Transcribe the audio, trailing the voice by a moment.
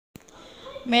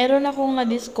Meron akong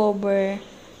na-discover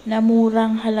na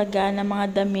murang halaga ng mga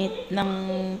damit ng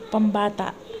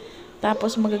pambata.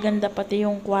 Tapos magaganda pati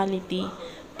yung quality.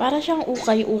 Para siyang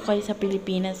ukay-ukay sa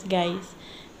Pilipinas, guys.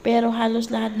 Pero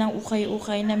halos lahat ng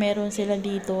ukay-ukay na meron sila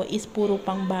dito is puro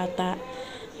pangbata.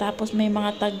 Tapos may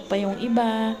mga tag pa yung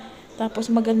iba. Tapos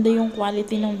maganda yung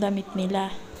quality ng damit nila.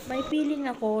 May feeling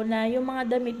ako na yung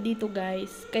mga damit dito,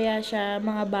 guys, kaya siya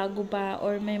mga bago pa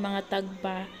or may mga tag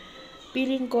pa.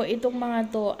 Feeling ko itong mga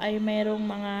to ay mayroong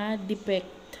mga defect.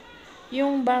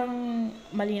 Yung bang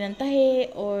mali ng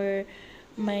tahi or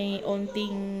may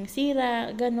onting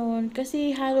sira, ganun.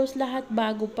 Kasi halos lahat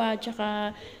bago pa,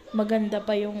 tsaka maganda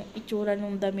pa yung itsura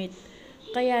ng damit.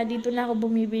 Kaya dito na ako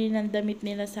bumibili ng damit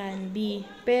nila Sanbi.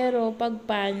 Pero pag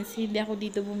pants, hindi ako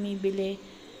dito bumibili.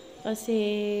 Kasi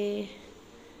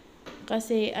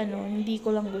hindi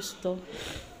ko lang gusto.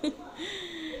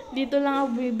 Dito lang ako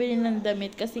bibili ng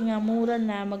damit kasi nga mura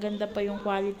na, maganda pa yung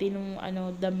quality ng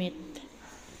damit.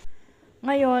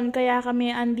 Ngayon, kaya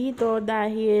kami andito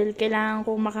dahil kailangan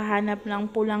kong makahanap ng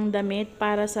pulang damit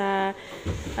para sa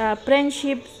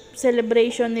friendship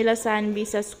celebration nila Sanbi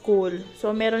sa school.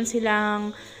 So, meron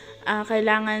silang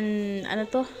kailangan,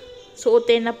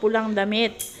 suotin na pulang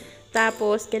damit.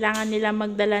 Tapos, kailangan nila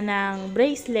magdala ng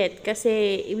bracelet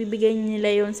kasi ibibigay nila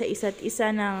yon sa isa't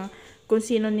isa ng kung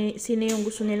sino yung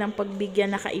gusto nilang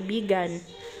pagbigyan na kaibigan.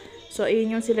 So,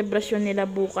 ayun yung celebration nila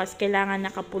bukas. Kailangan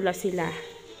nakapula sila.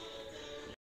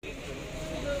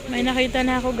 May nakita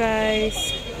na ako, guys.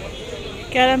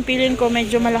 Kaya lang feeling ko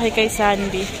medyo malaki kay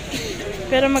Sandy.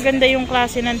 Pero maganda yung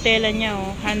klase ng tela niya,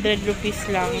 oh. 100 rupees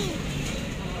lang.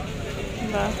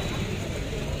 Diba?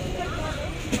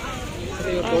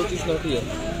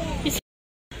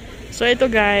 So, ito,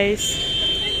 guys.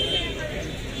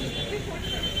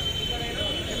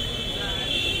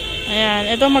 Ayan,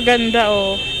 ito maganda,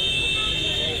 oh.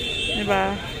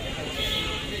 Diba?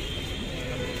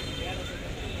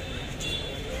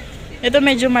 Ito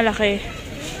medyo malaki.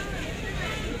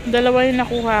 Dalawa yung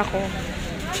nakuha ko.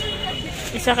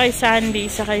 Isa kay Sandy,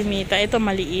 isa kay Mita. Ito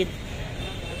maliit.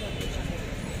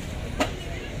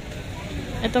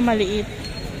 Ito maliit.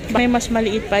 May mas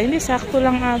maliit pa. Hindi, sakto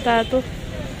lang ata to.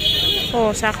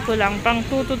 Oh, sakto lang. Pang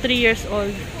 2 to 3 years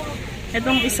old.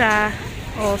 Itong isa,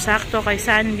 oh, sakto kay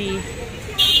Sandy.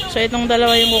 So, itong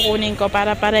dalawa yung kukunin ko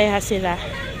para pareha sila.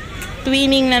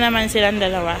 Twinning na naman silang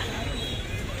dalawa.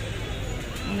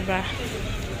 Diba?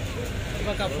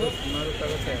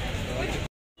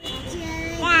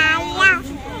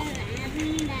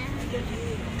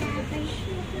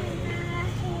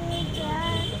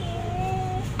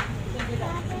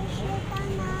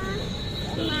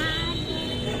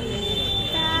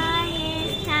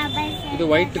 ಇದು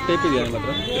white type ಇದೆಯಾ ನಿಮ್ಮ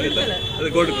ಹತ್ರ? ಅದು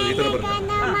ಗೋಲ್ಡ್ ಈ ತರ ಬರುತ್ತೆ.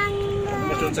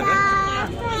 ಎಷ್ಟು ಒಂದು ಸೆಕೆಂಡ್.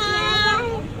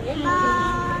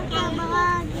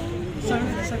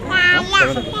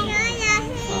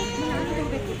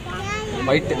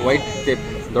 ವೈಟ್ ಟೇಪ್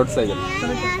ದೊಡ್ಡ ಸೈಜ್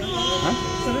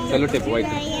ಸೆಲ್ಲೋ ಟೇಪ್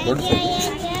ವೈಟ್ ದೊಡ್ಡ size.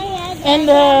 And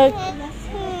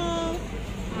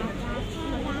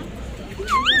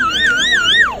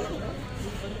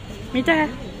Mita.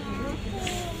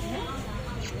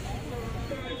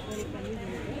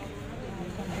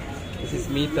 This is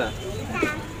Mita,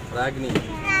 Ragni,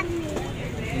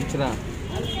 Inchra,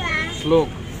 Slok,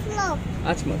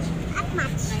 Achmach.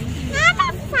 Not a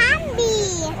Sandy.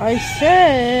 I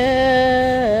says.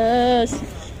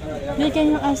 Can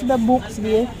you ask the books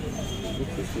here?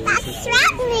 That's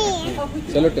Ragni.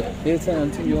 Cello tape. Here's an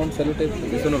answer. You want cello tape?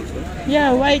 This one also. Yeah,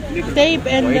 white tape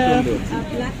and White one.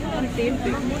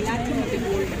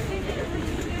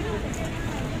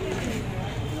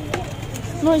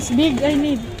 no, it's big. I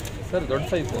need. Sir, dot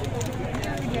size.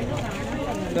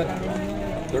 Sir,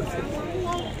 dot size.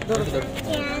 Dot.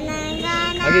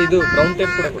 ಹಾಗೆ ಇದು brown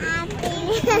tape ಕೂಡ ಕೊಡಿ.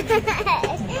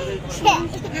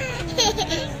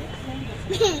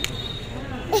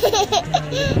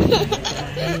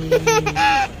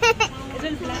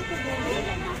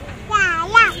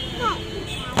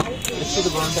 ಎಷ್ಟು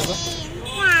brown tape?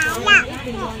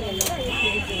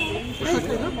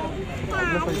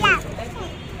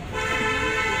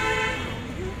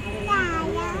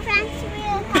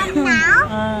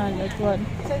 That one.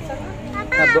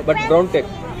 But brown tape.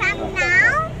 Come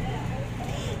now.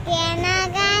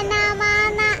 Kenaga naman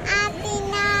na ating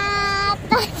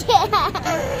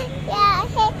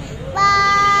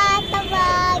bata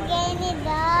bagay ni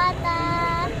Dota.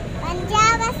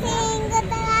 Panjaba singgo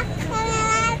tala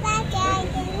kamata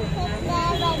kagin sa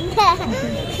banda.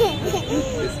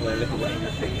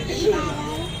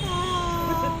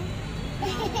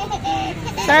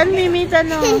 Saan Mimita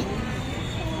no?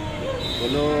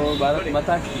 Uno barat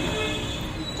mata.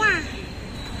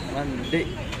 Andi.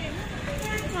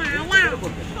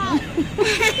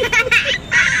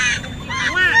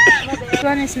 This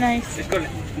one is nice.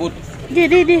 Mood.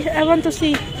 Di, I want to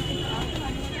see.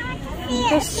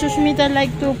 Because Sushmita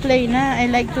like to play na. I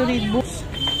like to read books.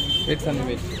 Wait, Sunny,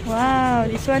 wait. Wow,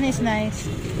 this one is nice. A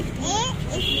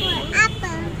is for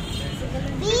apple.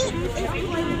 B is for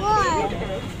ball.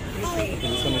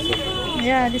 This one is okay.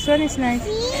 Yeah, this one is nice.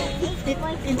 C is for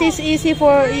It is easy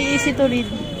to read.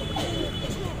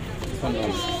 This one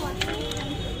also.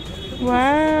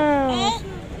 Wow.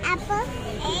 apple. A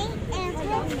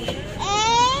apple.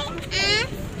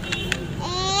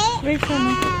 Wait for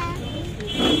me.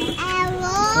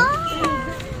 Arrow.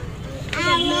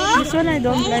 This one I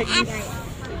don't like this.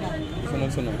 This one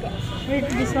also no. Wait,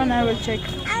 this one I will check.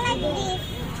 I like this.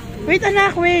 Wait,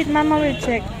 anak, wait. Mama will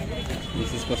check.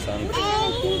 This is for sound.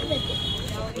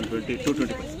 225.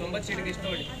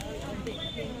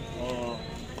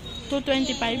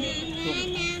 225.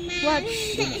 What?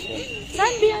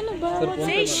 Sabi, ano ba?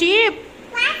 Say sheep.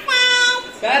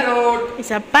 Parrot.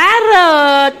 It's a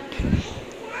parrot.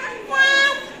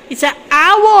 It's a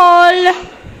owl.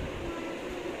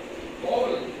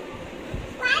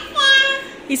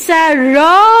 It's a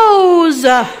rose.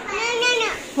 No.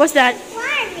 What's that?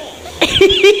 Rabbit.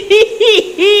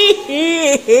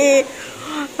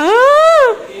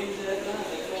 Oh.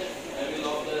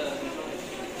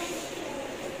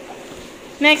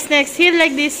 Next. Here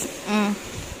like this.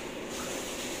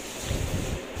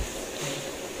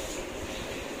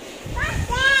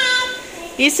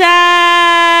 It's a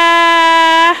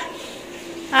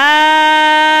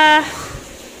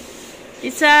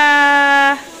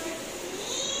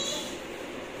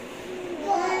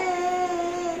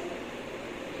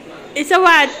It's a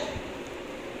what?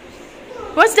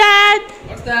 What's that?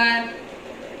 What's that?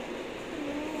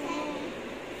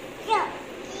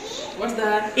 What's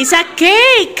that? It's a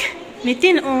cake.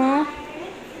 Nitin, oh.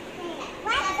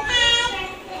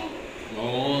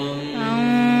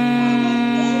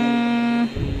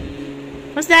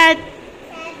 What's that?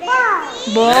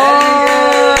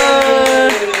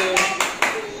 Ball.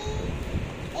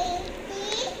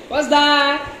 What's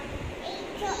that?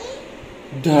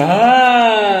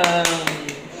 Damn.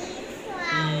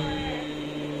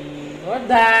 What's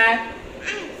that?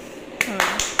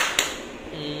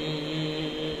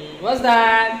 What's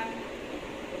that?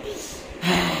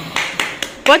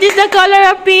 What is the color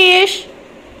of fish?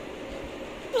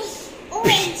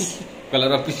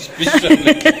 Color of fish.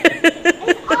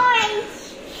 Orange.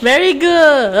 Very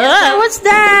good. What's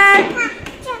that?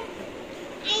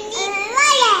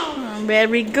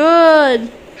 Very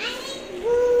good.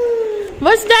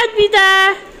 What's that,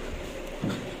 Vita?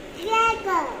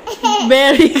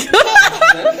 Very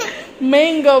good.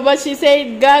 Mango, but she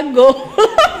said gago.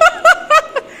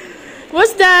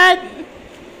 What's that?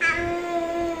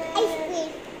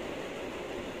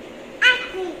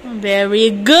 Very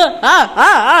good.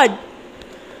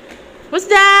 What's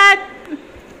that?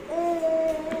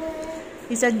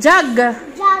 It's a jug.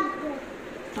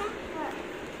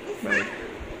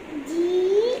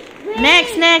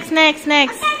 Next.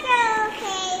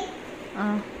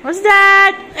 What's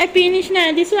that? I finished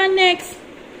na. This one next.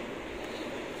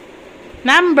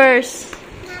 Numbers.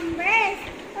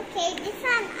 Okay, this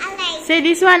one I like. Say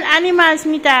this one animals,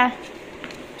 Mita.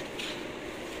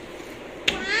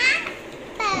 1,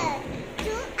 2,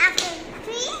 apple,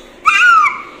 3.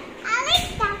 I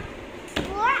like that.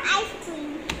 4, ice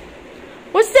cream.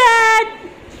 What's that?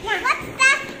 What's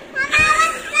that? Mama,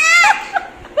 what's that?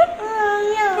 Oh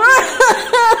no.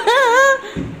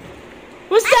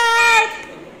 What's that?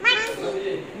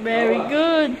 Monkey. Very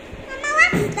good. Mama,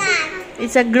 what's that?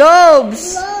 It's a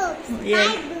globes. Globes.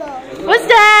 Yeah. 5 globes. What's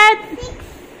that? 6,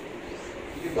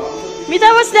 Mita,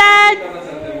 what's that?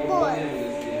 4.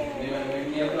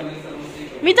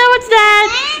 Mita, what's that?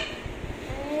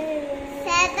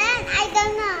 7. I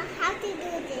don't know how to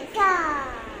do this.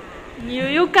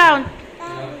 You count.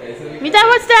 Mita,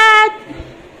 what's that?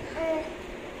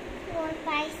 4,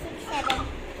 5, 6, 7.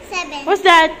 7. What's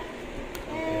that?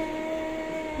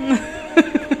 7.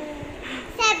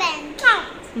 Count.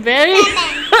 Very 7. 7.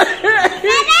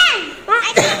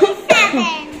 I think it's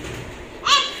 7.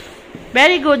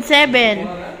 Very good. 7.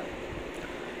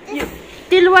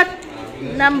 Till what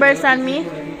number, Sanmi?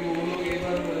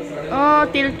 Oh,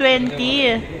 till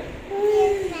 20.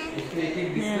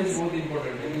 Yes.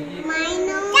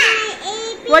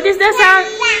 What is the sound?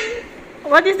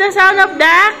 What is the sound of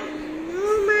the?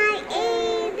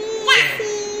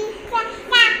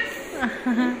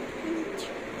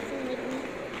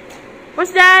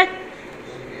 What's that?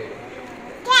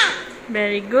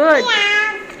 Very good.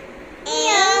 Meow.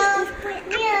 Meow.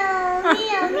 Meow.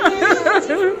 Meow.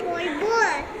 for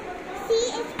ball. C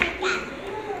is for cat.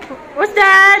 What's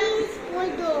that? D is for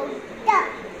dog. The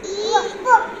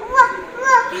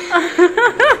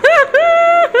E.